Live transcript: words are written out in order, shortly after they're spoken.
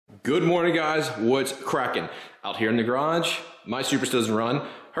Good morning, guys. What's cracking? Out here in the garage, my Supra doesn't run,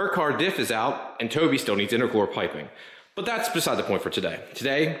 her car diff is out, and Toby still needs intercooler piping. But that's beside the point for today.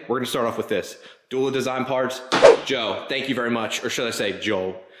 Today, we're gonna start off with this. DewlaDEZIGN parts. Joe, thank you very much. Or should I say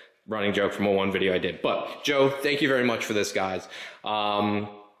Joel? Running joke from one video I did. But Joe, thank you very much for this, guys.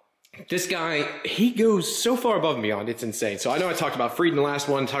 This guy, he goes so far above and beyond, it's insane. So I know I talked about Freed in the last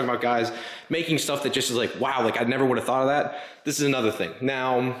one, talking about guys making stuff that just is like, wow, like I never would have thought of that. This is another thing.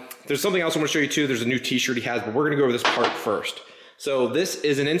 Now, there's something else I want to show you too. There's a new t-shirt he has, but we're gonna go over this part first. So this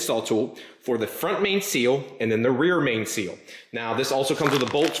is an install tool for the front main seal and then the rear main seal. Now this also comes with the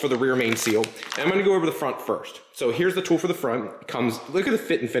bolts for the rear main seal. And I'm gonna go over the front first. So here's the tool for the front. It comes, look at the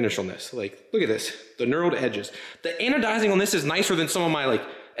fit and finish on this. Like, look at this, the knurled edges. The anodizing on this is nicer than some of my like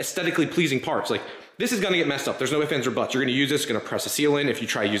aesthetically pleasing parts. Like this is gonna get messed up. There's no ifs, ands, or buts. You're gonna use this, it's gonna press the seal in. If you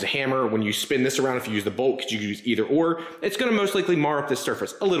try to use a hammer, when you spin this around, if you use the bolt, because you can use either or, it's gonna most likely mar up this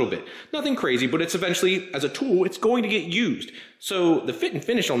surface a little bit. Nothing crazy, but it's eventually, as a tool, it's going to get used. So the fit and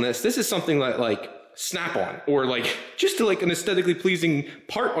finish on this is something that like snap-on, or like just to like an aesthetically pleasing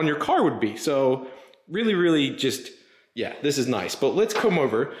part on your car would be. So really, really just, yeah, this is nice. But let's come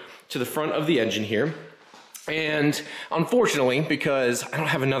over to the front of the engine here. And unfortunately, because I don't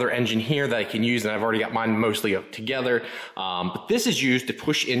have another engine here that I can use, and I've already got mine mostly up together, but this is used to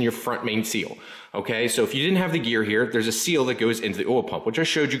push in your front main seal. Okay, so if you didn't have the gear here, there's a seal that goes into the oil pump, which I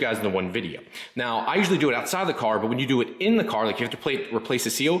showed you guys in the one video. Now, I usually do it outside the car, but when you do it in the car, like you have to replace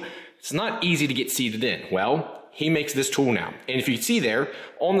the seal, it's not easy to get seated in. Well, he makes this tool now. And if you see there,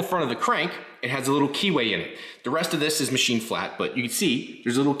 on the front of the crank, it has a little keyway in it. The rest of this is machine flat, but you can see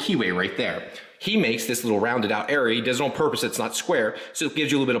there's a little keyway right there. He makes this little rounded out area. He does it on purpose. It's not square, so it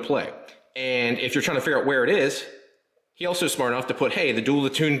gives you a little bit of play. And if you're trying to figure out where it is, he also is smart enough to put, hey, the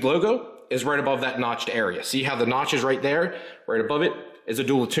DewlaDEZIGN logo is right above that notched area. See how the notch is right there? Right above it is a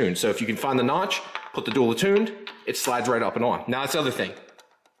DewlaDEZIGN. So if you can find the notch, put the DewlaDEZIGN, it slides right up and on. Now that's the other thing.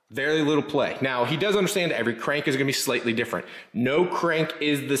 Very little play. Now, he does understand that every crank is gonna be slightly different. No crank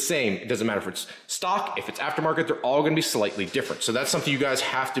is the same. It doesn't matter if it's stock, if it's aftermarket, they're all gonna be slightly different. So that's something you guys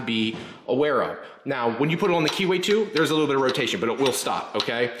have to be aware of. Now, when you put it on the keyway too, there's a little bit of rotation, but it will stop,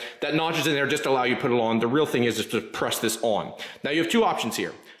 okay? That notch is in there just to allow you to put it on. The real thing is just to press this on. Now, you have two options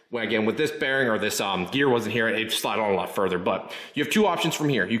here. Well, again, with this bearing or this gear wasn't here, it'd slide on a lot further, but you have two options from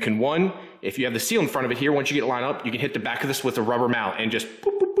here. You can, one, if you have the seal in front of it here, once you get it lined up, you can hit the back of this with a rubber mount and just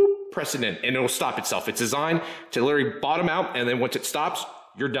boop, boop, boop, press it in, and it'll stop itself. It's designed to literally bottom out, and then once it stops,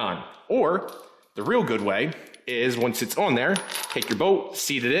 you're done. Or, the real good way is once it's on there, take your bolt,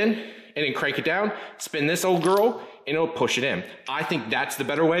 seat it in, and then crank it down, spin this old girl, and it'll push it in. I think that's the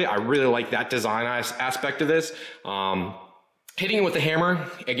better way. I really like that design aspect of this. Hitting it with the hammer,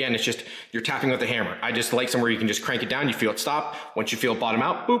 again, it's just, you're tapping with the hammer. I just like somewhere you can just crank it down, you feel it stop. Once you feel it bottom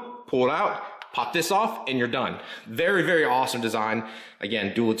out, boop, pull it out, pop this off, and you're done. Very, very awesome design.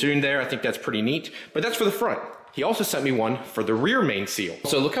 Again, DewlaDEZIGN there, I think that's pretty neat. But that's for the front. He also sent me one for the rear main seal.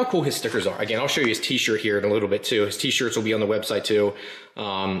 So look how cool his stickers are. Again, I'll show you his t-shirt here in a little bit too. His t-shirts will be on the website too.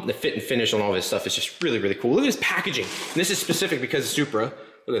 The fit and finish on all this stuff is just really, really cool. Look at his packaging. And this is specific because of Supra.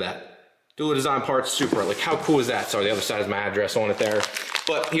 Look at that. DewlaDEZIGN parts, Supra. Like, how cool is that? Sorry, the other side is my address on it there.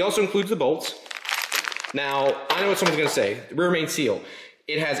 But he also includes the bolts. Now, I know what someone's gonna say. The rear main seal,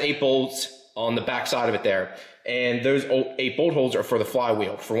 it has 8 bolts on the back side of it there. And those 8 bolt holes are for the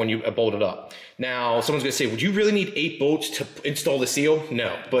flywheel, for when you bolt it up. Now, someone's gonna say, would you really need 8 bolts to install the seal?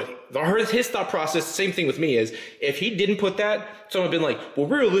 No, but his thought process, same thing with me, is if he didn't put that, someone would have been like, well,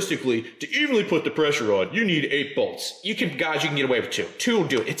 realistically, to evenly put the pressure on, you need 8 bolts. You can, guys, you can get away with 2. 2 will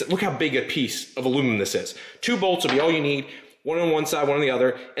do it. Look how big a piece of aluminum this is. 2 bolts will be all you need. One on one side, one on the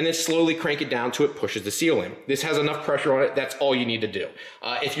other, and then slowly crank it down till it pushes the seal in. This has enough pressure on it, that's all you need to do.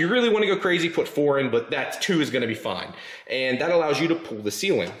 If you really want to go crazy, put 4 in, but that 2 is going to be fine. And that allows you to pull the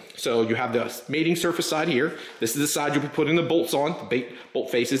seal in. So you have the mating surface side here. This is the side you'll be putting the bolts on, the bolt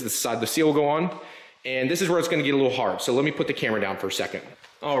faces, this side the seal will go on. And this is where it's going to get a little hard. So let me put the camera down for a second.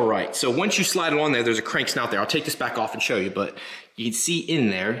 All right, so once you slide it on there, there's a crank snout there. I'll take this back off and show you, but you can see in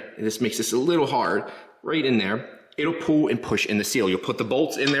there, and this makes this a little hard, right in there. It'll pull and push in the seal. You'll put the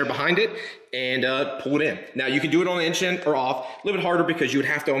bolts in there behind it and pull it in. Now you can do it on the engine or off. A little bit harder because you would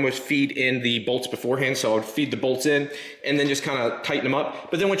have to almost feed in the bolts beforehand. So I would feed the bolts in and then just kind of tighten them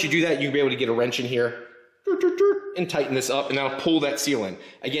up. But then once you do that, you'll be able to get a wrench in here and tighten this up and that'll pull that seal in.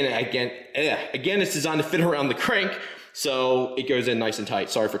 Again, it's designed to fit around the crank. So it goes in nice and tight.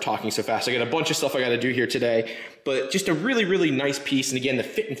 Sorry for talking so fast. I got a bunch of stuff I got to do here today, but just a really, really nice piece. And again, the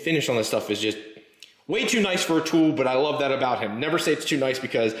fit and finish on this stuff is just way too nice for a tool, but I love that about him. Never say it's too nice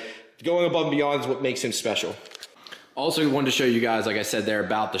because going above and beyond is what makes him special. Also wanted to show you guys, like I said there,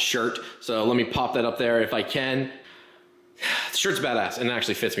 about the shirt. So let me pop that up there if I can. The shirt's badass and it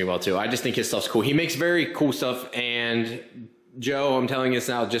actually fits me well too. I just think his stuff's cool. He makes very cool stuff, and Joe, I'm telling you this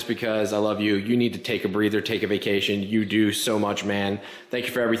now just because I love you. You need to take a breather, take a vacation. You do so much, man. Thank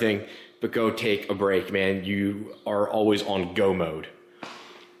you for everything, but go take a break, man. You are always on go mode.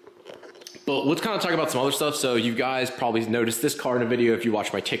 But let's kind of talk about some other stuff. So you guys probably noticed this car in a video if you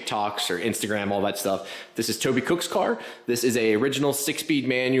watch my TikToks or Instagram, all that stuff. This is Toby Cook's car. This is a original 6-speed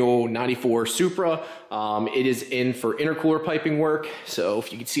manual 94 Supra. It is in for intercooler piping work. So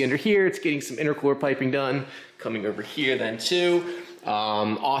if you can see under here, it's getting some intercooler piping done. Coming over here then too.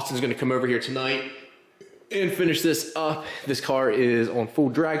 Austin's gonna come over here tonight and finish this up. This car is on full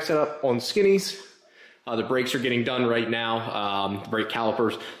drag setup on skinnies. The brakes are getting done right now, the brake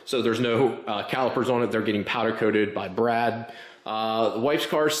calipers. So there's no calipers on it. They're getting powder coated by Brad. The wife's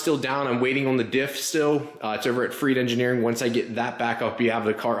car is still down. I'm waiting on the diff still. It's over at Freed Engineering. Once I get that back up, have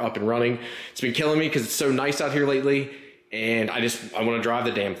the car up and running. It's been killing me because it's so nice out here lately. And I want to drive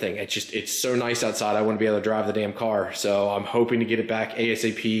the damn thing. It's so nice outside. I want to be able to drive the damn car. So I'm hoping to get it back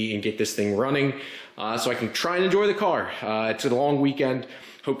ASAP and get this thing running so I can try and enjoy the car. It's a long weekend.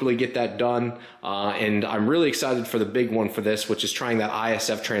 Hopefully get that done. And I'm really excited for the big one for this, which is trying that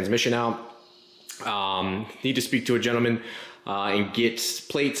ISF transmission out. Need to speak to a gentleman and get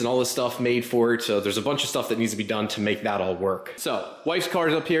plates and all this stuff made for it. So there's a bunch of stuff that needs to be done to make that all work. So wife's car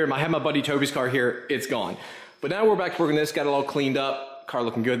is up here. I have my buddy Toby's car here. It's gone. But now we're back to working this, got it all cleaned up. Car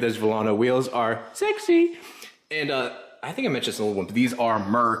looking good. Those Volano wheels are sexy. And I think I mentioned this in a little one, but these are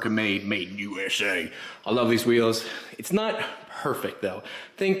America made in USA. I love these wheels. It's not perfect though.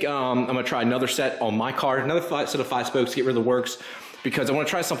 I think I'm gonna try another set on my car, another set of 5 spokes, get rid of the works, because I wanna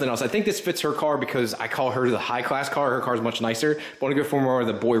try something else. I think this fits her car because I call her the high class car. Her car's much nicer. I wanna go for more of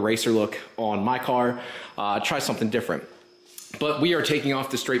the boy racer look on my car, try something different. But we are taking off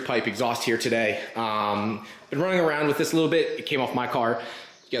the straight pipe exhaust here today. Been running around with this a little bit. It came off my car.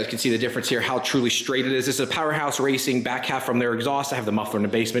 You guys can see the difference here, how truly straight it is. This is a Powerhouse Racing back half from their exhaust. I have the muffler in the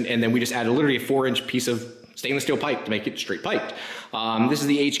basement, and then we just added literally a 4-inch piece of stainless steel pipe to make it straight piped. This is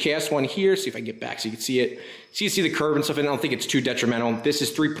the HKS one here. See if I can get back so you can see it. So you see the curve and stuff, and I don't think it's too detrimental. This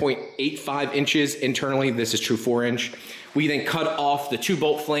is 3.85 inches internally. This is true 4-inch. We then cut off the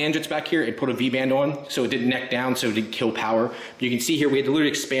 2-bolt flange that's back here and put a V-band on so it didn't neck down, so it didn't kill power. You can see here we had to literally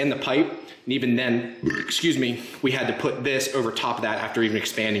expand the pipe, and even then, excuse me, we had to put this over top of that after even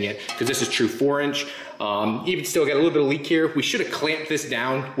expanding it, because this is true 4-inch. Even still got a little bit of leak here. We should have clamped this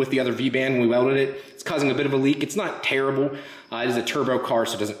down with the other V-band when we welded it. It's causing a bit of a leak. It's not terrible. It is a turbo car,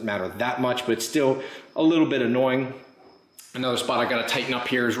 so it doesn't matter that much, but it's still a little bit annoying. Another spot I gotta tighten up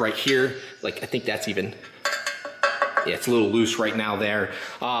here is right here. Like, I think that's even, yeah, it's a little loose right now there.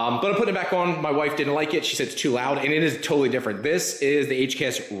 But I'm putting it back on. My wife didn't like it. She said it's too loud, and it is totally different. This is the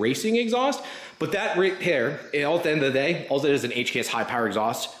HKS Racing exhaust, but that right there, at the end of the day, all it is an HKS high power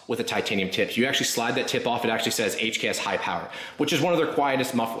exhaust with a titanium tip. You actually slide that tip off, it actually says HKS high power, which is one of their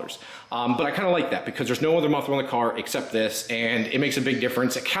quietest mufflers. But I kind of like that because there's no other muffler on the car except this, and it makes a big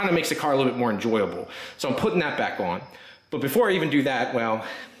difference. It kind of makes the car a little bit more enjoyable. So I'm putting that back on. But before I even do that, well,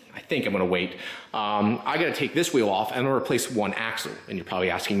 I think I'm gonna wait. I gotta take this wheel off and I'm gonna replace one axle. And you're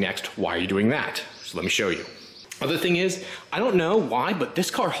probably asking next, why are you doing that? So let me show you. Other thing is, I don't know why, but this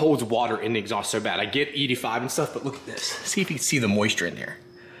car holds water in the exhaust so bad. I get ED5 and stuff, but look at this. See if you can see the moisture in there.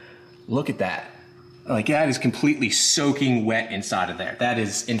 Look at that. Like, that is completely soaking wet inside of there. That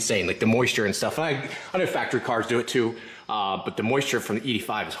is insane, like the moisture and stuff. And I know factory cars do it too, but the moisture from the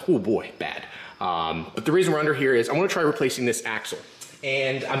ED5 is, oh boy, bad. But the reason we're under here is I wanna try replacing this axle.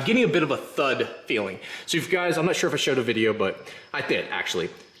 And I'm getting a bit of a thud feeling. So if you guys, I'm not sure if I showed a video, but I did actually.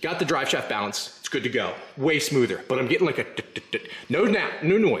 Got the drive shaft balance, it's good to go. Way smoother, but I'm getting like a no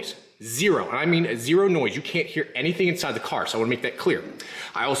noise, zero. And I mean zero noise. You can't hear anything inside the car, so I wanna make that clear.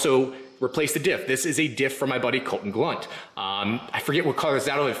 I also replaced the diff. This is a diff from my buddy Colton Glunt. I forget what color it's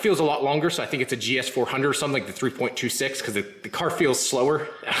out of. It feels a lot longer, so I think it's a GS400 or something, like the 3.26, because the car feels slower,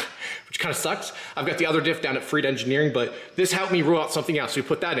 which kind of sucks. I've got the other diff down at Freed Engineering, but this helped me rule out something else. So we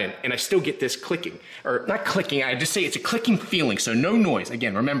put that in, and I still get this clicking. Or not clicking, I just say it's a clicking feeling, so no noise,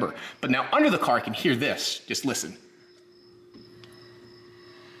 again, remember. But now under the car, I can hear this. Just listen.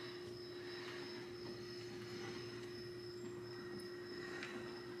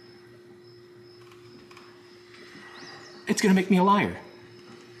 It's gonna make me a liar.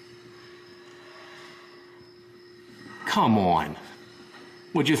 Come on.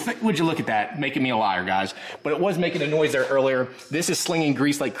 Would you look at that, making me a liar, guys? But it was making a noise there earlier. This is slinging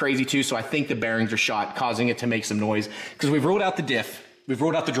grease like crazy too, so I think the bearings are shot, causing it to make some noise. Because we've rolled out the diff, we've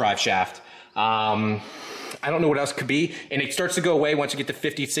rolled out the drive shaft. I don't know what else could be. And it starts to go away once you get to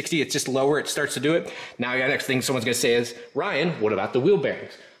 50, 60. It's just lower. It starts to do it. Now, the next thing someone's going to say is, Ryan, what about the wheel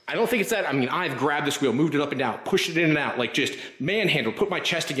bearings? I don't think it's that. I mean, I've grabbed this wheel, moved it up and down, pushed it in and out, like just manhandled, put my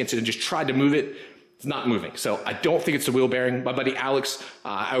chest against it and just tried to move it. It's not moving. So I don't think it's the wheel bearing. My buddy Alex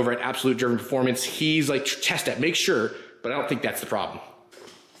over at Absolute German Performance, he's like, test that, make sure, but I don't think that's the problem.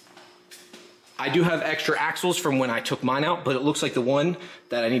 I do have extra axles from when I took mine out, but it looks like the one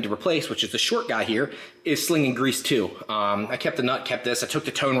that I need to replace, which is the short guy here, is slinging grease too. I kept the nut, kept this, I took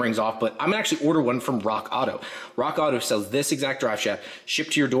the tone rings off, but I'm gonna actually order one from Rock Auto. Rock Auto sells this exact drive shaft,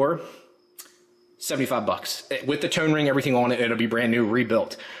 shipped to your door, 75 bucks. With the tone ring, everything on it, it'll be brand new,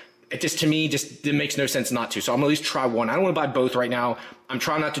 rebuilt. It just, to me, just it makes no sense not to. So I'm gonna at least try one. I don't wanna buy both right now. I'm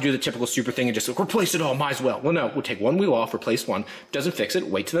trying not to do the typical super thing and just like, replace it all, might as well. Well, no, we'll take one wheel off, replace one. Doesn't fix it,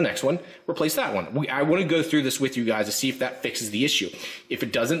 wait to the next one, replace that one. I wanna go through this with you guys to see if that fixes the issue. If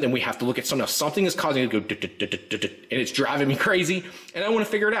it doesn't, then we have to look at something else. Something is causing it to go, and it's driving me crazy, and I wanna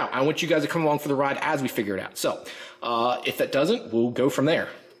figure it out. I want you guys to come along for the ride as we figure it out. So, if that doesn't, we'll go from there.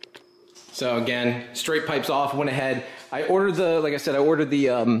 So again, straight pipes off, went ahead. I ordered the, like I said, I ordered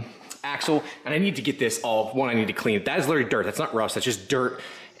the, axle, and I need to get this all, one, I need to clean it. That is literally dirt, that's not rust, that's just dirt.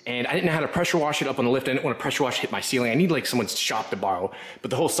 And I didn't know how to pressure wash it up on the lift. I didn't want to pressure wash hit my ceiling. I need like someone's shop to borrow, but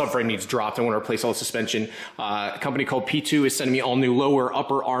the whole subframe needs dropped. I want to replace all the suspension. A company called P2 is sending me all new lower,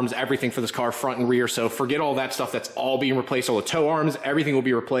 upper arms, everything for this car, front and rear. So forget all that stuff. That's all being replaced. All the tow arms, everything will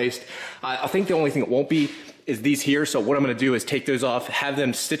be replaced. I think the only thing it won't be is these here. So what I'm going to do is take those off, have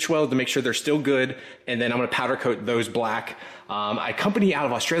them stitch weld to make sure they're still good, and then I'm going to powder coat those black. A company out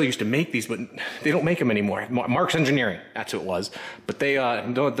of Australia used to make these, but they don't make them anymore. Mark's Engineering, that's who it was. But they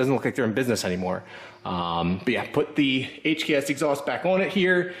it doesn't look like they're in business anymore. But yeah, put the HKS exhaust back on it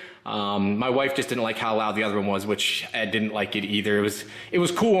here. My wife just didn't like how loud the other one was, which Ed didn't like it either. It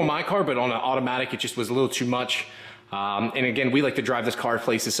was cool on my car, but on an automatic, it just was a little too much. And again, we like to drive this car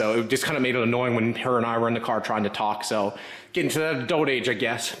places, so it just kind of made it annoying when her and I were in the car trying to talk. So getting to that adult age, I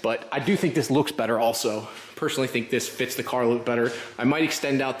guess. But I do think this looks better also. Personally think this fits the car a little better. I might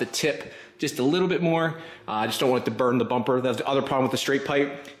extend out the tip just a little bit more. I just don't want it to burn the bumper. That was the other problem with the straight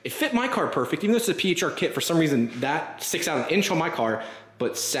pipe. It fit my car perfect. Even though it's a PHR kit, for some reason that sticks out an inch on my car,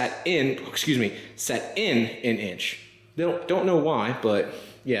 but set in an inch. Don't know why, but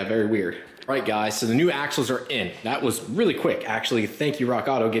yeah, very weird. All right, guys, so the new axles are in. That was really quick, actually. Thank you, Rock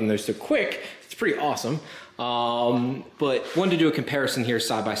Auto, getting those so quick. It's pretty awesome. But wanted to do a comparison here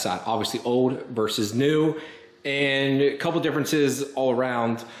side by side. Obviously old versus new, and a couple differences all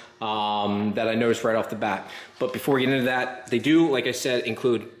around that I noticed right off the bat. But before we get into that, they do, like I said,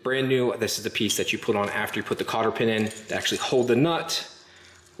 include brand new. This is the piece that you put on after you put the cotter pin in to actually hold the nut.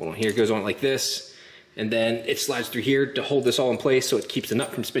 Hold on, here it goes on like this. And then it slides through here to hold this all in place so it keeps the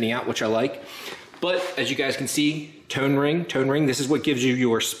nut from spinning out, which I like. But as you guys can see, tone ring, this is what gives you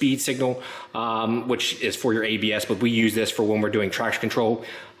your speed signal, which is for your ABS, but we use this for when we're doing traction control.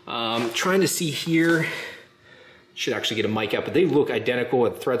 Trying to see here, should actually get a mic out, but they look identical.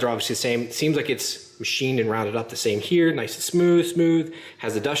 The threads are obviously the same. It seems like it's machined and rounded up the same here. Nice and smooth.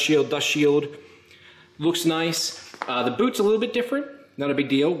 Has the dust shield. Looks nice. The boot's a little bit different. Not a big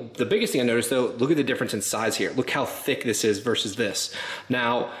deal. The biggest thing I noticed though, look at the difference in size here. Look how thick this is versus this.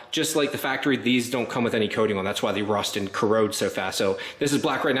 Now, just like the factory, these don't come with any coating on. That's why they rust and corrode so fast. So this is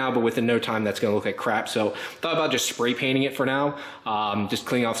black right now, but within no time, that's gonna look like crap. So thought about just spray painting it for now. Just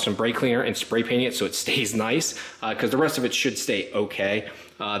cleaning off some brake cleaner and spray painting it so it stays nice, because the rest of it should stay okay.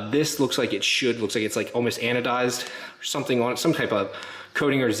 This looks like it should. Looks like it's like almost anodized or something on it, some type of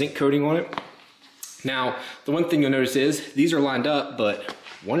coating or zinc coating on it. Now, the one thing you'll notice is these are lined up, but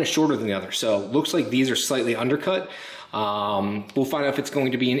one is shorter than the other. So looks like these are slightly undercut. We'll find out if it's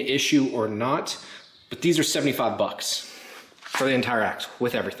going to be an issue or not, but these are 75 bucks for the entire axle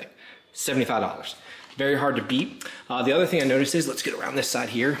with everything. $75. Very hard to beat. The other thing I noticed is, let's get around this side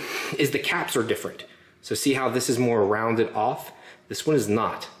here, is the caps are different. So see how this is more rounded off? This one is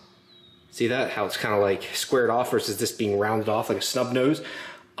not. See that? How it's kind of like squared off versus this being rounded off like a snub nose.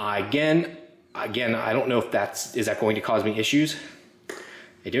 Again, I don't know if is that going to cause me issues?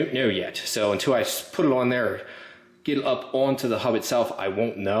 I don't know yet. So until I put it on there, or get it up onto the hub itself, I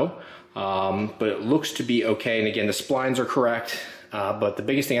won't know. But it looks to be okay. And again, the splines are correct. But the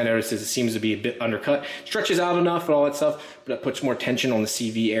biggest thing I noticed is it seems to be a bit undercut. Stretches out enough and all that stuff, but it puts more tension on the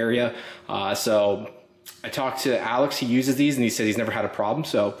CV area. So I talked to Alex, he uses these, and he said he's never had a problem.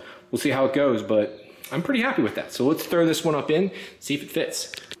 So we'll see how it goes, but I'm pretty happy with that. So let's throw this one up in, see if it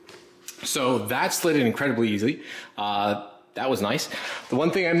fits. So that slid in incredibly easily. That was nice. The one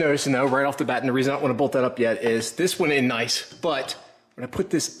thing I'm noticing though, right off the bat, and the reason I don't want to bolt that up yet, is this went in nice, but when I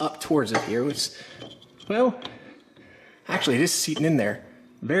put this up towards it here, let's Well, actually it is seating in there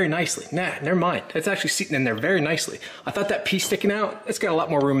very nicely. Nah, never mind. It's actually seating in there very nicely. I thought that piece sticking out, it's got a lot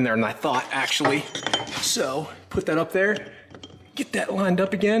more room in there than I thought, actually. So, put that up there, get that lined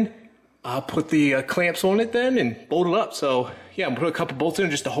up again. I'll put the clamps on it then and bolt it up. So, yeah, I'm gonna put a couple bolts in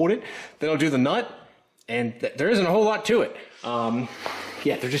just to hold it. Then I'll do the nut, and there isn't a whole lot to it.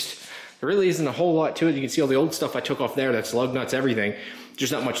 Yeah, there really isn't a whole lot to it. You can see all the old stuff I took off there, that's lug nuts, everything.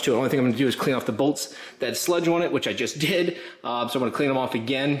 There's not much to it. The only thing I'm gonna do is clean off the bolts that had sludge on it, which I just did. So I'm gonna clean them off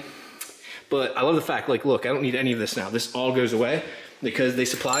again. But I love the fact, like, look, I don't need any of this now. This all goes away because they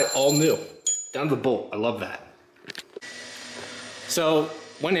supply all new. Down to the bolt, I love that. So,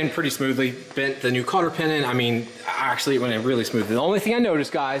 went in pretty smoothly, bent the new cotter pin in. I mean, actually it went in really smoothly. The only thing I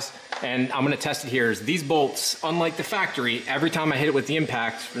noticed, guys, and I'm gonna test it here, is these bolts, unlike the factory, every time I hit it with the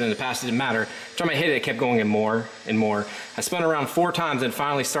impact, in the past it didn't matter, every time I hit it, it kept going in more and more. I spun around 4 times and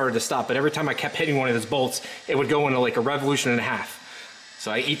finally started to stop, but every time I kept hitting one of those bolts, it would go into like a revolution and a half.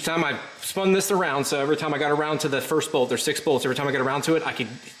 So each time I spun this around, so every time I got around to the first bolt, there's 6 bolts, every time I got around to it, I could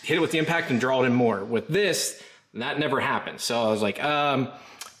hit it with the impact and draw it in more. With this, that never happened. So I was like,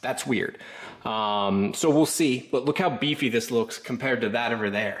 that's weird. So we'll see, but look how beefy this looks compared to that over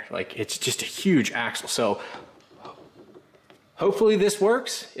there. Like, it's just a huge axle. So hopefully this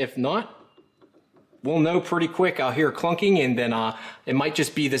works. If not, we'll know pretty quick. I'll hear clunking, and then it might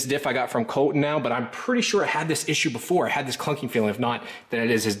just be this diff I got from Colton now, but I'm pretty sure I had this issue before. I had this clunking feeling. If not, then it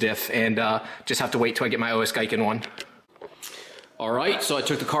is his diff, and just have to wait till I get my OS Geiken one. All right, so I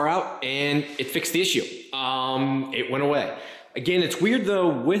took the car out and it fixed the issue. It went away. Again, it's weird though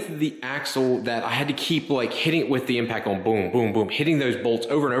with the axle that I had to keep like hitting it with the impact on boom, boom, boom, hitting those bolts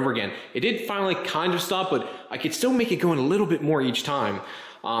over and over again. It did finally kind of stop, but I could still make it go in a little bit more each time.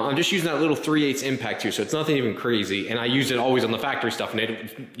 I'm just using that little 3/8 impact here, so it's nothing even crazy. And I used it always on the factory stuff,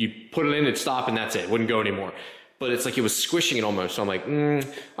 and you put it in, it'd stop, and that's it. It wouldn't go anymore. But it's like it was squishing it almost. So I'm like,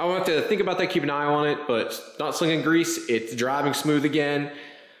 I'll have to think about that, keep an eye on it, but it's not slinging grease. It's driving smooth again.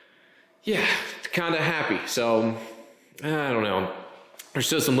 Yeah, kind of happy. So I don't know. There's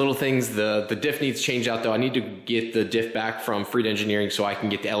still some little things. The diff needs change out though. I need to get the diff back from Freed Engineering so I can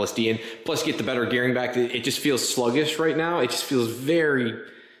get the LSD in. Plus get the better gearing back. It just feels sluggish right now. It just feels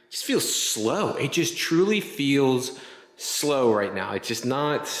slow. It just truly feels slow right now. It's just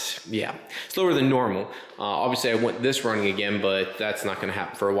not, slower than normal. Obviously I want this running again, but that's not gonna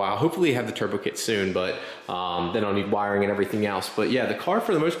happen for a while. Hopefully I have the turbo kit soon, but then I'll need wiring and everything else. But yeah, the car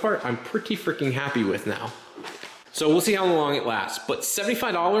for the most part, I'm pretty freaking happy with now. So we'll see how long it lasts, but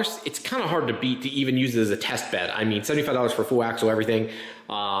 $75, it's kind of hard to beat to even use it as a test bed. I mean, $75 for full axle, everything.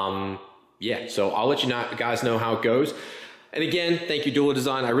 Yeah, so I'll let you guys know how it goes. And again, thank you,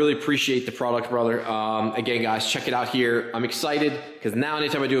 DewlaDEZIGN. I really appreciate the product, brother. Again, guys, check it out here. I'm excited because now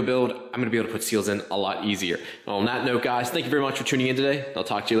anytime I do a build, I'm gonna be able to put seals in a lot easier. On that note, guys, thank you very much for tuning in today. I'll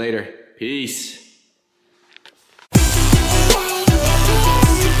talk to you later. Peace.